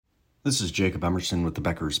This is Jacob Emerson with the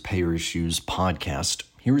Becker's Payer Issues podcast.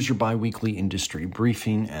 Here is your bi-weekly industry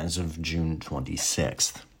briefing as of June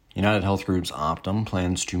 26th. United Health Group's Optum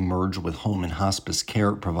plans to merge with home and hospice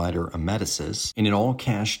care provider Amedisys in an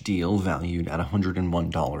all-cash deal valued at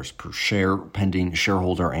 $101 per share, pending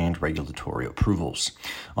shareholder and regulatory approvals.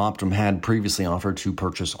 Optum had previously offered to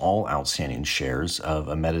purchase all outstanding shares of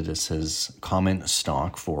Amedisys common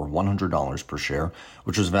stock for $100 per share,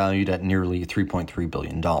 which was valued at nearly $3.3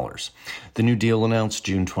 billion. The new deal, announced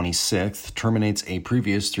June 26th, terminates a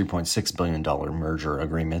previous $3.6 billion merger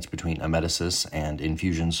agreement between Amedisys and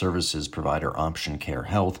infusion services provider Option Care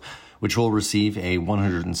Health, which will receive a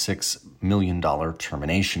 $106 million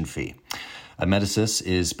termination fee. Amedisys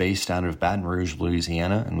is based out of Baton Rouge,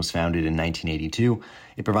 Louisiana, and was founded in 1982.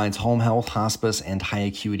 It provides home health, hospice, and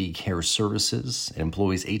high-acuity care services. It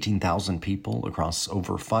employs 18,000 people across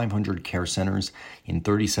over 500 care centers in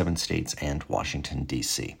 37 states and Washington,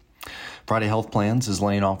 D.C. Friday Health Plans is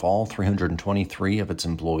laying off all 323 of its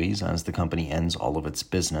employees as the company ends all of its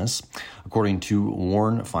business. According to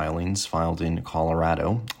WARN filings filed in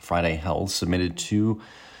Colorado, Friday Health submitted to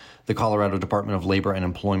the Colorado Department of Labor and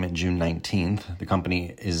Employment June 19th. The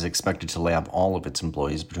company is expected to lay off all of its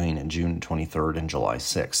employees between June 23rd and July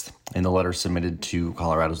 6th. In the letter submitted to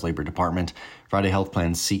Colorado's Labor Department, Friday Health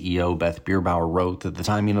Plan's CEO Beth Bierbauer wrote that the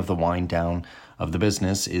timing of the wind down of the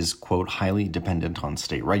business is, quote, highly dependent on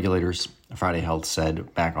state regulators. Friday Health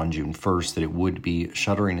said back on June 1st that it would be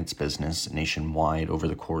shuttering its business nationwide over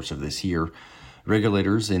the course of this year.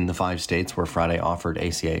 Regulators in the 5 states where Friday offered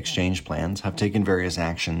ACA exchange plans have taken various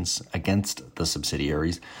actions against the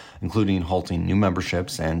subsidiaries, including halting new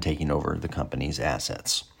memberships and taking over the company's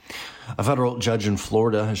assets. A federal judge in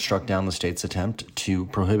Florida has struck down the state's attempt to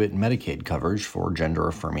prohibit Medicaid coverage for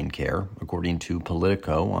gender-affirming care, according to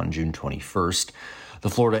Politico on June 21st. The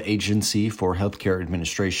Florida Agency for Healthcare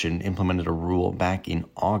Administration implemented a rule back in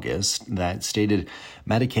August that stated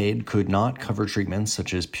Medicaid could not cover treatments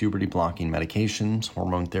such as puberty-blocking medications,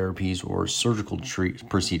 hormone therapies, or surgical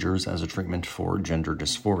procedures as a treatment for gender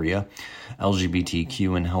dysphoria.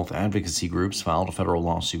 LGBTQ and health advocacy groups filed a federal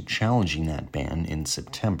lawsuit challenging that ban in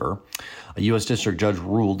September. A U.S. district judge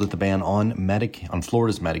ruled that the ban on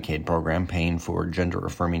Florida's Medicaid program paying for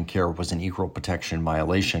gender-affirming care was an equal protection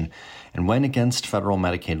violation and went against federal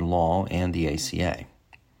Medicaid law and the ACA.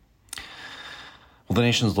 Well, the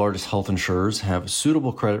nation's largest health insurers have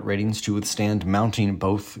suitable credit ratings to withstand mounting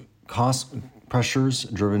both cost pressures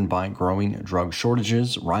driven by growing drug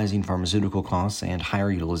shortages, rising pharmaceutical costs, and higher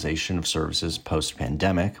utilization of services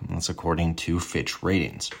post-pandemic. That's according to Fitch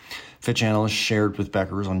Ratings. Fitch analysts shared with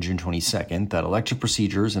Becker's on June 22nd that elective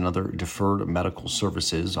procedures and other deferred medical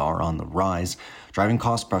services are on the rise, driving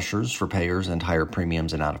cost pressures for payers and higher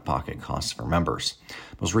premiums and out-of-pocket costs for members.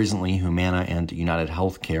 Most recently, Humana and United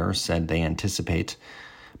Healthcare said they anticipate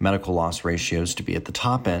medical loss ratios to be at the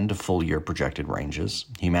top end of full-year projected ranges.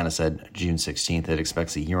 Humana said June 16th it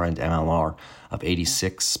expects a year-end MLR of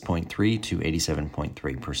 86.3 to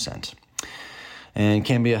 87.3%. And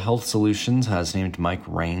Cambia Health Solutions has named Mike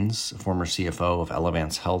Raines, former CFO of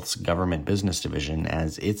Elevance Health's government business division,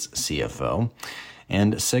 as its CFO.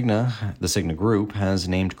 And the Cigna Group, has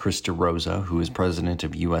named Chris DeRosa, who is president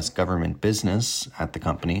of U.S. government business at the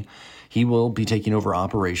company. He will be taking over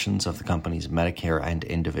operations of the company's Medicare and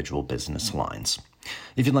individual business lines.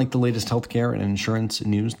 If you'd like the latest healthcare and insurance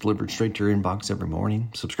news delivered straight to your inbox every morning,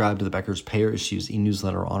 subscribe to the Becker's Payer Issues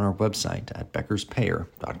e-newsletter on our website at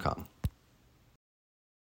beckerspayer.com.